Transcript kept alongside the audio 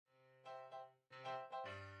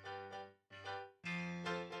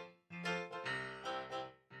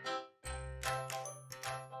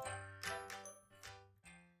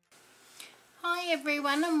Hi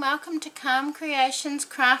everyone, and welcome to Calm Creations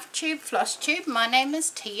Craftube Flosstube. My name is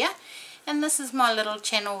Tia, and this is my little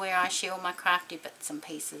channel where I share all my crafty bits and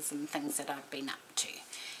pieces and things that I've been up to.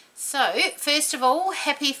 So, first of all,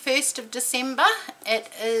 happy 1st of December. It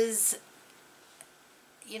is,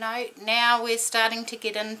 you know, now we're starting to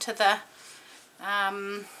get into the,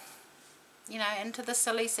 into the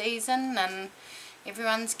silly season, and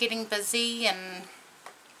everyone's getting busy and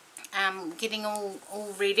getting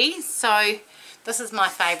all ready. So this is my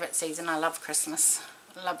favourite season. I love Christmas.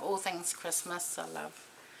 I love all things Christmas. I love,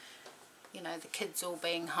 you know, the kids all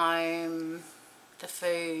being home, the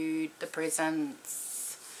food, the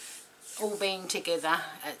presents, all being together.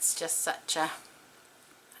 It's just such a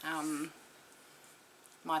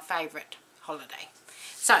my favourite holiday.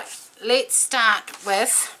 So let's start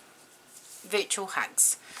with virtual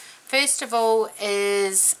hugs. First of all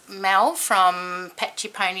is Mel from Patchy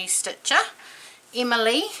Pony Stitcher,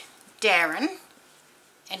 Emily, Darren,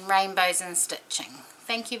 and Rainbows and Stitching.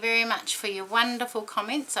 Thank you very much for your wonderful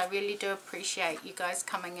comments. I really do appreciate you guys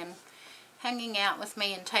coming and hanging out with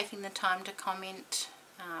me and taking the time to comment.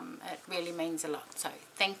 It really means a lot, so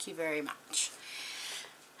thank you very much.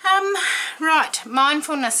 Right,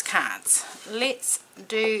 mindfulness cards. Let's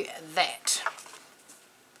do that.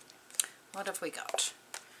 What have we got?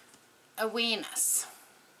 Awareness.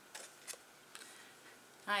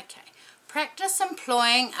 Okay. Practice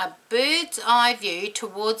employing a bird's eye view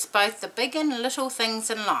towards both the big and little things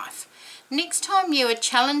in life. Next time you are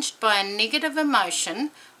challenged by a negative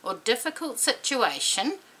emotion or difficult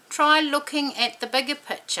situation, try looking at the bigger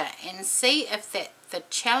picture and see if the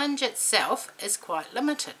challenge itself is quite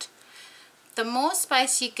limited. The more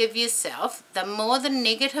space you give yourself, the more the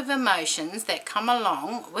negative emotions that come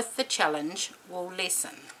along with the challenge will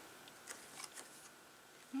lessen.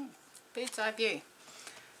 Bird's eye view.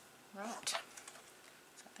 Right. So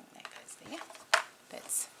I think that goes there.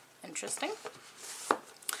 That's interesting.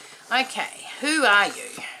 Okay, who are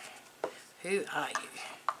you? Who are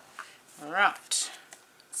you? Right.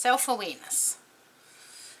 Self-awareness.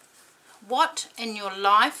 What in your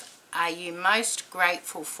life are you most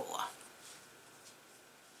grateful for?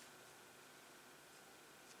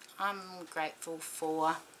 I'm grateful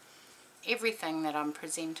for everything that I'm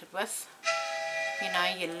presented with. You know,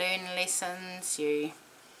 you learn lessons,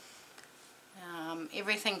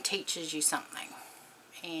 everything teaches you something,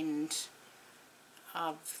 and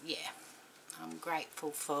I'm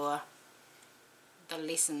grateful for the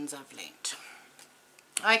lessons I've learnt.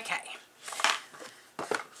 Okay,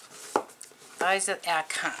 those are our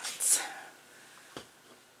cards.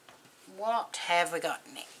 What have we got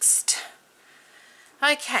next?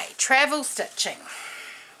 Okay, travel stitching.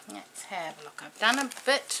 Let's have a look. I've done a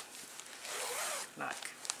bit,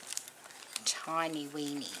 like tiny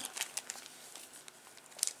weeny,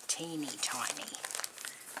 teeny tiny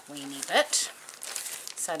weeny bit.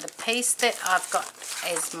 So the piece that I've got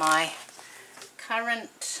as my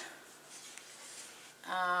current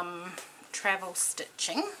travel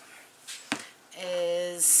stitching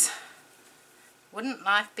is Wouldn't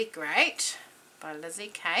Life Be Great by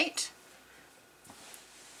Lizzie Kate.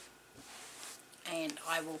 And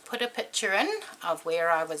I will put a picture in of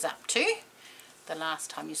where I was up to the last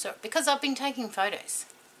time you saw it, because I've been taking photos.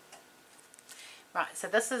 Right, so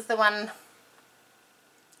this is the one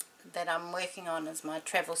that I'm working on as my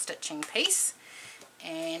travel stitching piece,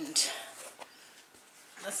 and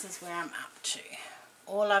this is where I'm up to.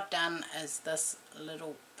 All I've done is this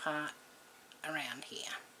little part around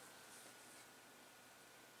here.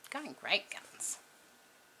 Going great guns.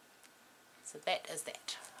 So that is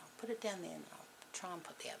that. I'll put it down there and I'll try and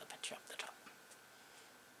put the other picture up the top.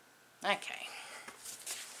 Okay.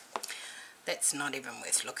 That's not even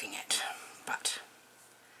worth looking at, but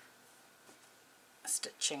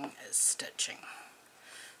stitching is stitching.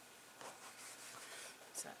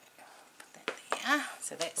 So put that there.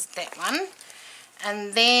 So that's that one.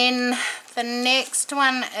 And then the next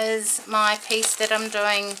one is my piece that I'm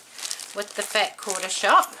doing with the Fat Quarter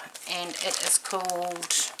Shop, and it is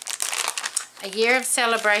called A Year of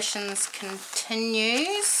Celebrations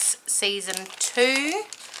Continues, Season 2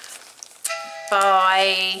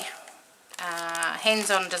 by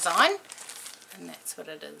Hands-On Design, and that's what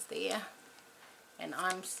it is there. And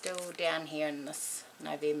I'm still down here in this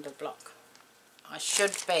November block. I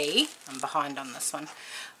should be, I'm behind on this one,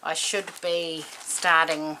 I should be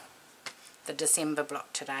starting the December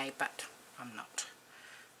block today, but I'm not.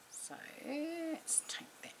 So let's take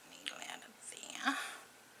that needle out of there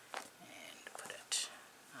and put it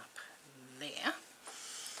up there.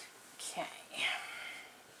 Okay.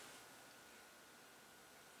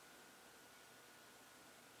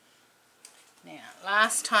 Now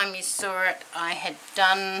last time you saw it I had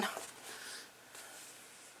done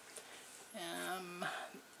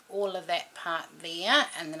all of that part there,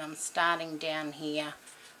 and then I'm starting down here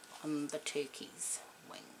on the turkey's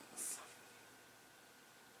wings.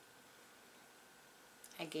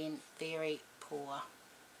 Again, very poor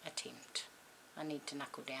attempt. I need to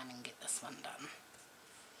knuckle down and get this one done.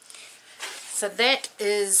 So that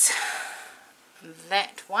is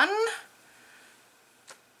that one.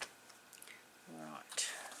 Right,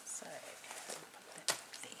 so I'll put that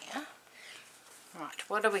there. Right,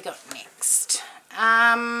 what have we got next?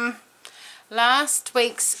 Last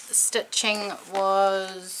week's stitching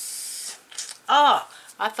was, oh,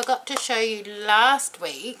 I forgot to show you last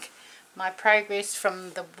week my progress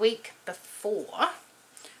from the week before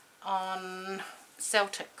on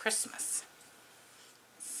Celtic Christmas.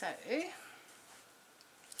 So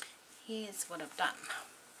here's what I've done.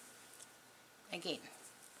 Again,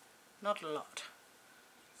 not a lot.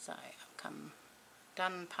 So I've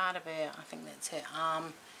done part of her, I think that's her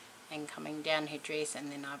arm, and coming down her dress,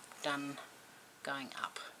 and then I've done going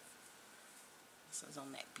up. This is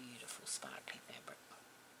on that beautiful sparkly fabric.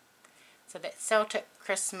 So that's Celtic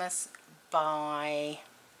Christmas by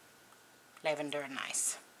Lavender and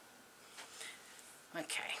Lace.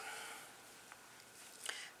 Okay.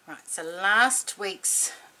 Right, so last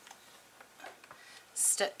week's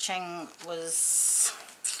stitching was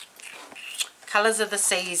Colours of the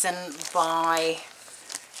Season by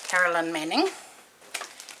Carolyn Manning.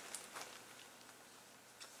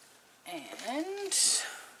 And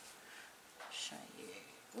show you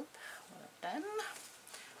what I've done.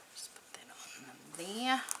 Just put that on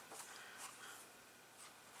there.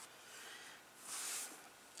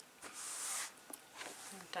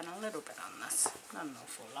 I've done a little bit on this, not an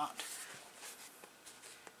awful lot,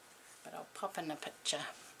 but I'll pop in a picture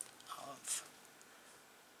of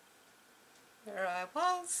where I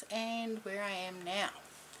was and where I am now.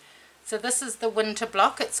 So this is the winter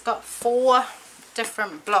block. It's got 4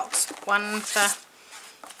 different blocks, one for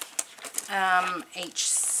each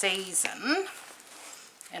season,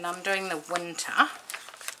 and I'm doing the winter.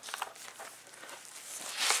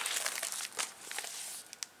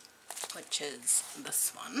 Which is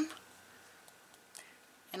this one,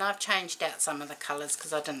 and I've changed out some of the colours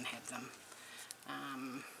because I didn't have them,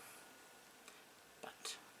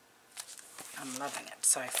 but I'm loving it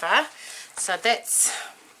so far. So that's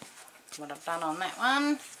what I've done on that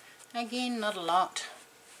one. Again, not a lot,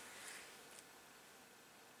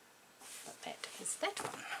 but that is that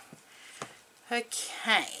one.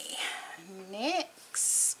 Okay,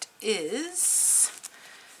 next is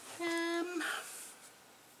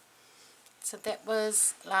so that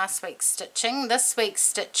was last week's stitching. This week's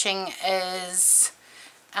stitching is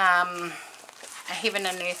a Heaven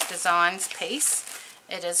and Earth Designs piece.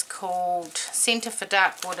 It is called Centre for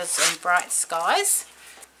Dark Waters and Bright Skies,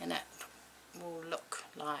 and it will look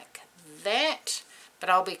like that, but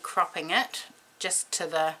I'll be cropping it just to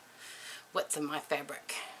the width of my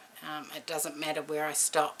fabric. It doesn't matter where I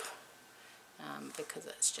stop because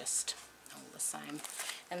it's just all the same.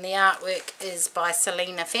 And the artwork is by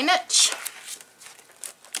Selena Fenich,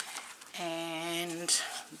 and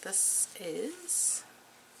this is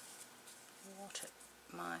what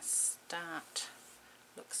my start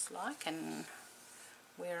looks like and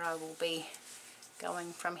where I will be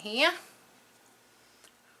going from here.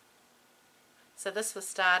 So this was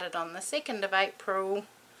started on the 2nd of April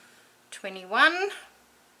 21,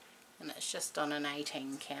 and it's just on an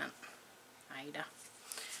 18 count Ada.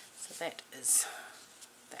 So that is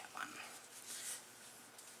that one.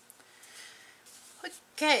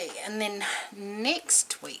 Okay, and then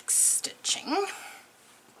next week's stitching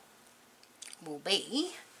will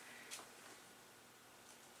be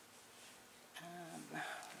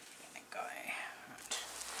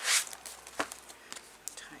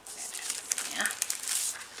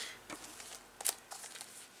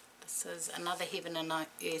This is another Heaven and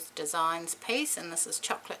Earth Designs piece, and this is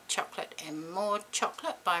Chocolate, Chocolate and More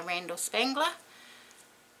Chocolate by Randall Spangler,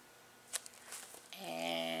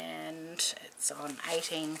 and it's on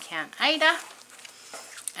 18 count Ada,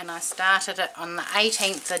 and I started it on the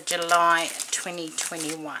 18th of July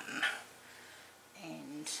 2021,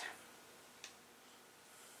 and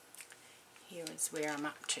here is where I'm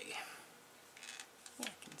up to. Yeah,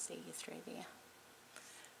 I can see you through there.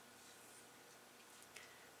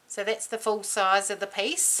 So that's the full size of the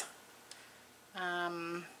piece,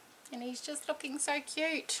 and he's just looking so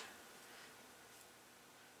cute.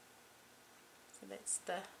 So that's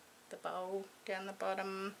the bowl down the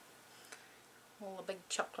bottom, all the big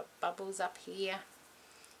chocolate bubbles up here,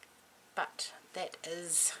 but that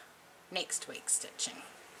is next week's stitching.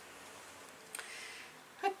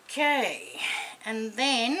 Okay, and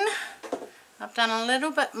then I've done a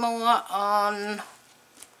little bit more on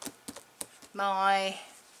my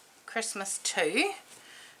Christmas 2,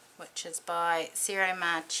 which is by Sarah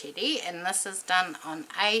Marchetti, and this is done on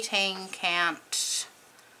 18 count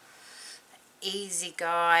easy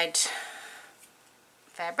guide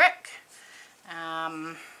fabric,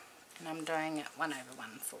 and I'm doing it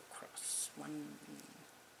 1/1 full cross. No, I'm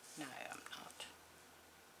not.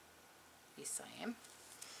 Yes, I am.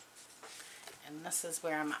 And this is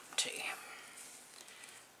where I'm up to.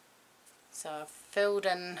 So I've filled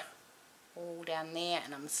in all down there,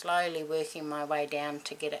 and I'm slowly working my way down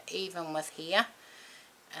to get it even with here,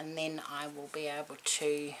 and then I will be able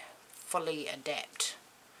to fully adapt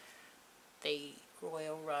the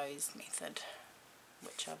Royal Rose method,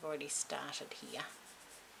 which I've already started here.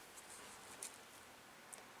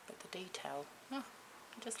 But the detail, oh,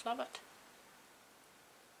 I just love it.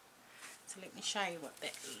 So let me show you what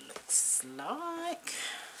that looks like.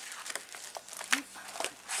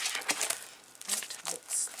 That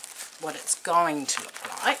looks what it's going to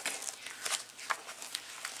look like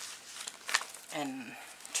in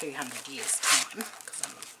 200 years time, because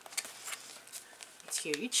it's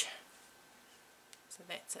huge. So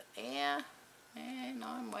that's it there, and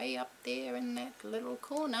I'm way up there in that little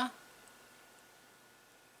corner.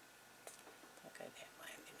 I'll go that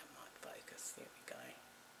way and then it might focus. There we go.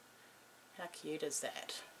 How cute is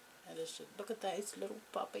that? That is just, look at those little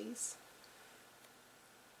puppies.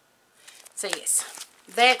 So yes,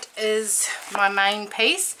 that is my main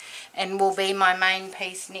piece, and will be my main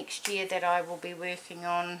piece next year that I will be working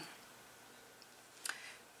on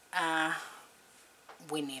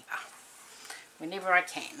whenever I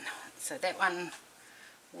can. So that one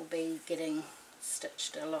will be getting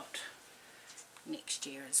stitched a lot next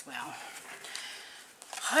year as well.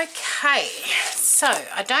 Okay, so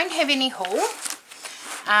I don't have any haul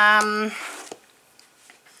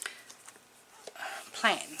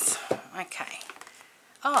plans. Okay.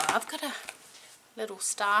 Oh, I've got a little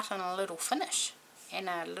start and a little finish and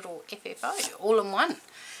a little FFO all in one.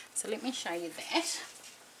 So let me show you that.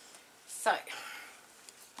 So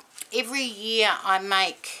every year I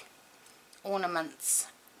make ornaments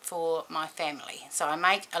for my family. So I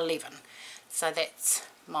make 11. So that's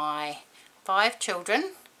my 5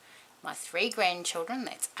 children, my 3 grandchildren,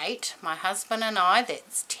 that's 8, my husband and I,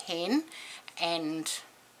 that's 10, and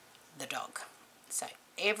the dog. So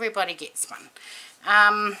everybody gets one.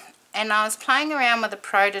 And I was playing around with a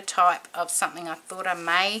prototype of something I thought I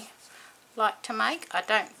may like to make.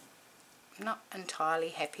 I'm not entirely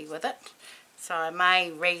happy with it, so I may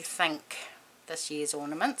rethink this year's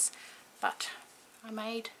ornaments, but I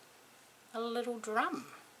made a little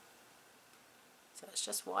drum. So it's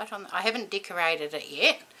just white on I haven't decorated it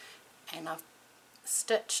yet, and I've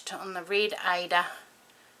stitched on the red Ada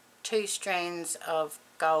 2 strands of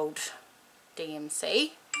gold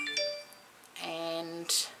DMC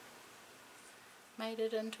and made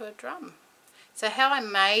it into a drum. So how I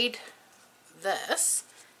made this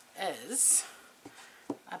is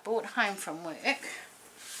I brought home from work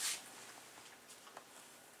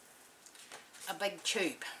a big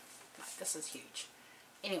tube. Like, this is huge.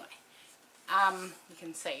 Anyway, you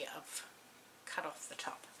can see I've cut off the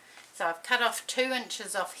top. So I've cut off 2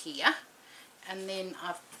 inches off here, and then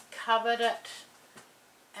I've covered it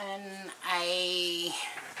in a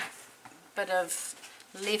bit of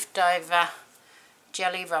leftover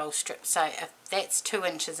jelly roll strip. So if that's 2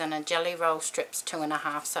 inches and a jelly roll strip's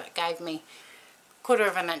 2.5, so it gave me 1/4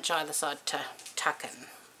 of an inch either side to tuck in.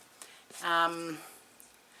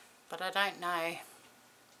 But I don't know,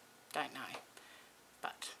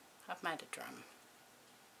 but I've made a drum.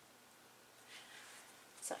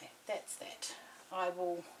 So that's that. I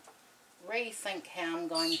will rethink how I'm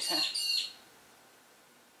going to,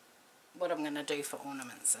 what I'm going to do for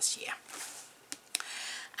ornaments this year.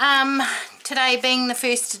 Today being the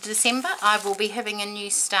 1st of December, I will be having a new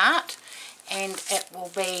start, and it will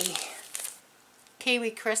be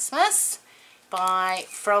Kiwi Christmas by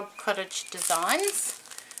Frog Cottage Designs.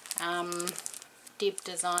 Deb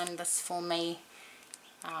designed this for me,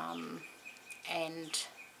 and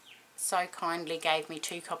so kindly gave me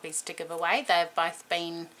 2 copies to give away. They've both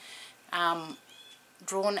been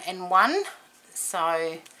drawn in one,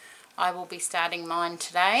 so I will be starting mine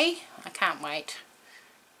today. I can't wait.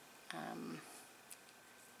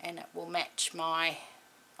 And it will match my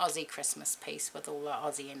Aussie Christmas piece with all the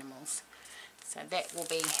Aussie animals. So that will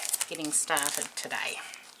be getting started today.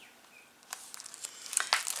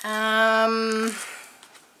 I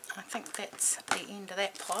think that's the end of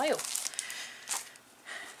that pile.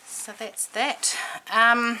 So that's that.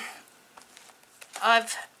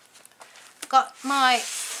 I've got my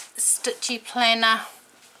stitchy planner,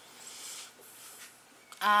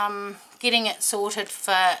 getting it sorted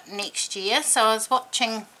for next year. So I was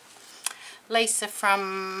watching Lisa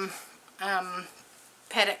from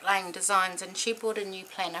Paddock Lane Designs, and she bought a new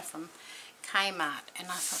planner from Kmart, and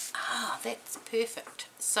I thought, oh, that's perfect.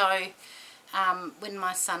 So when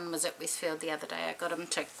my son was at Westfield the other day, I got him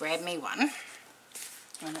to grab me one,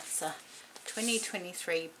 and it's a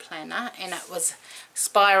 2023 planner, and it was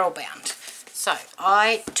spiral bound. So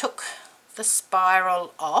I took the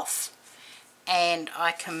spiral off and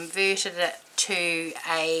I converted it to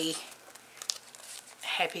a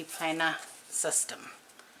Happy Planner system,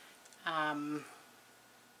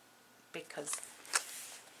 because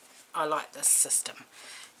I like this system.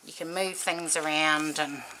 You can move things around,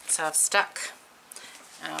 and so I've stuck,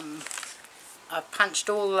 I've punched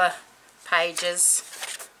all the pages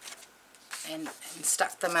and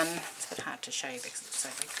stuck them in. It's a bit hard to show you because it's so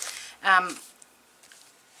big.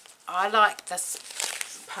 I like this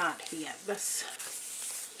part here. This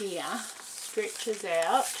here stretches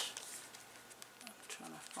out. I'm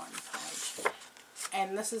trying to find the page.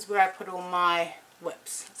 And this is where I put all my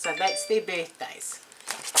whips. So that's their birthdays.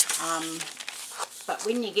 But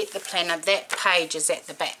when you get the planner, that page is at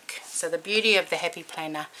the back. So the beauty of the Happy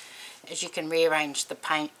Planner is you can rearrange the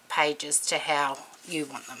pages to how you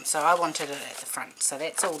want them. So I wanted it at the front, so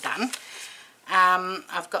that's all done.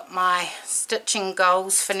 I've got my stitching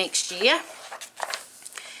goals for next year,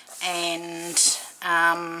 and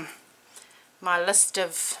my list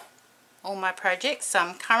of all my projects. So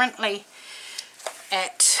I'm currently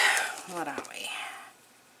at, what are we,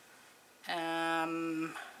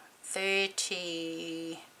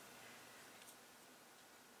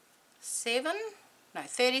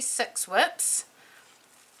 36 whips,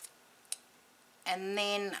 and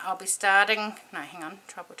then I'll be starting, no, hang on,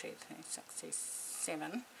 treble 2,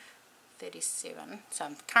 67, 37, so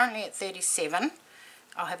I'm currently at 37.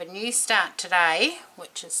 I'll have a new start today,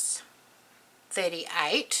 which is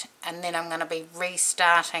 38, and then I'm going to be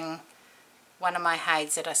restarting one of my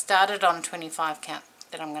heids that I started on 25 count,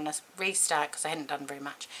 that I'm going to restart because I hadn't done very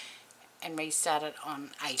much, and restart it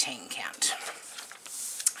on 18 count.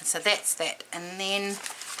 So that's that. And then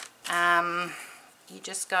you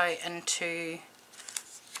just go into,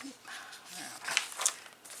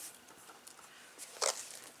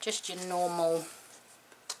 just your normal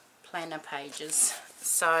planner pages.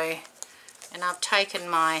 So, and I've taken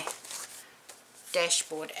my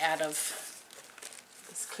dashboard out of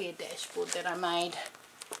this clear dashboard that I made.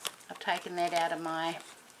 I've taken that out of my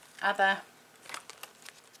other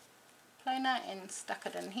planner and stuck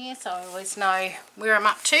it in here, so I always know where I'm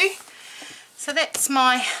up to. So that's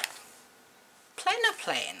my planner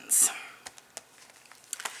plans.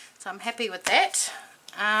 So I'm happy with that.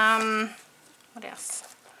 What else?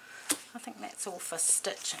 I think that's all for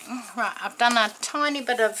stitching. Right, I've done a tiny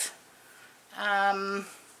bit of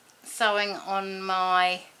sewing on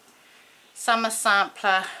my Summer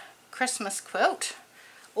Sampler Christmas quilt.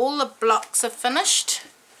 All the blocks are finished,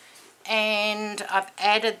 and I've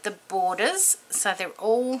added the borders, so they're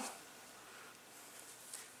all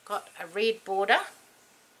got a red border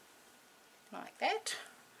like that.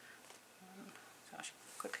 So I should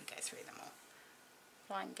quickly go through them all.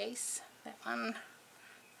 Flying geese, that one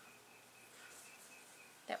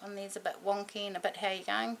there's a bit wonky and a bit how you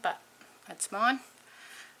going, but it's mine.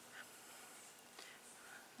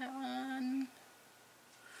 That one,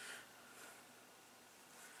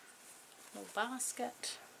 little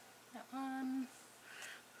basket, that one,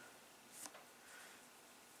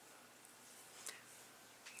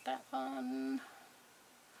 that one,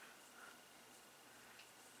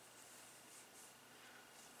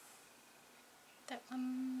 that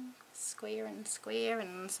one, square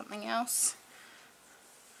and something else,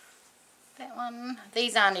 that one.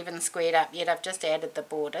 These aren't even squared up yet, I've just added the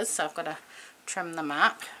borders, so I've got to trim them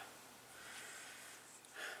up.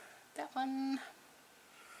 That one,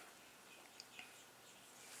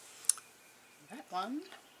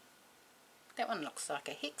 that one looks like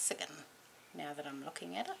a hexagon now that I'm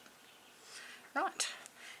looking at it. Right,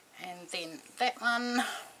 and then that one,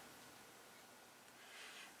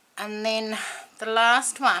 and then the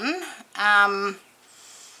last one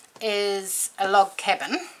is a log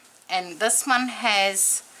cabin, and this one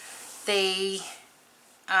has the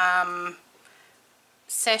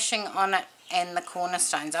sashing on it and the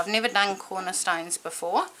cornerstones. I've never done cornerstones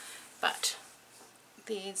before, but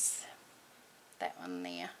there's that one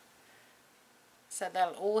there. So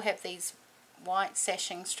they'll all have these white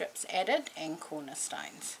sashing strips added and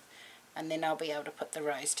cornerstones, and then I'll be able to put the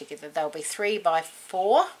rows together. They'll be 3 by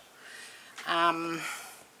 4, and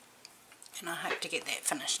and I hope to get that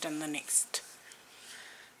finished in the next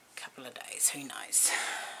couple of days, who knows.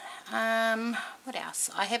 What else?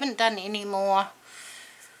 I haven't done any more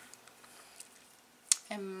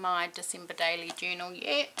in my December daily journal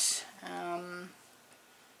yet.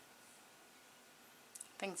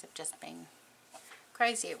 Things have just been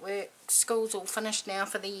crazy at work. School's all finished now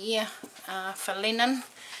for the year for Lennon.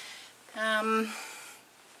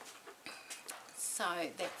 So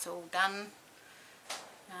that's all done.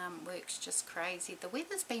 Work's just crazy. The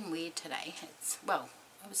weather's been weird today. Well,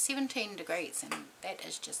 it was 17 degrees and that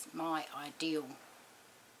is just my ideal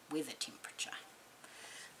weather temperature.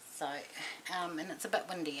 So, and it's a bit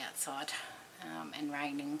windy outside and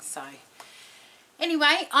raining. So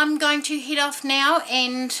anyway, I'm going to head off now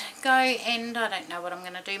and go, and I don't know what I'm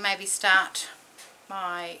going to do. Maybe start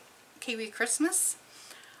my Kiwi Christmas.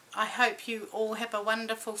 I hope you all have a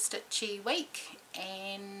wonderful stitchy week,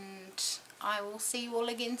 and I will see you all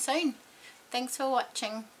again soon. Thanks for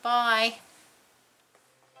watching. Bye.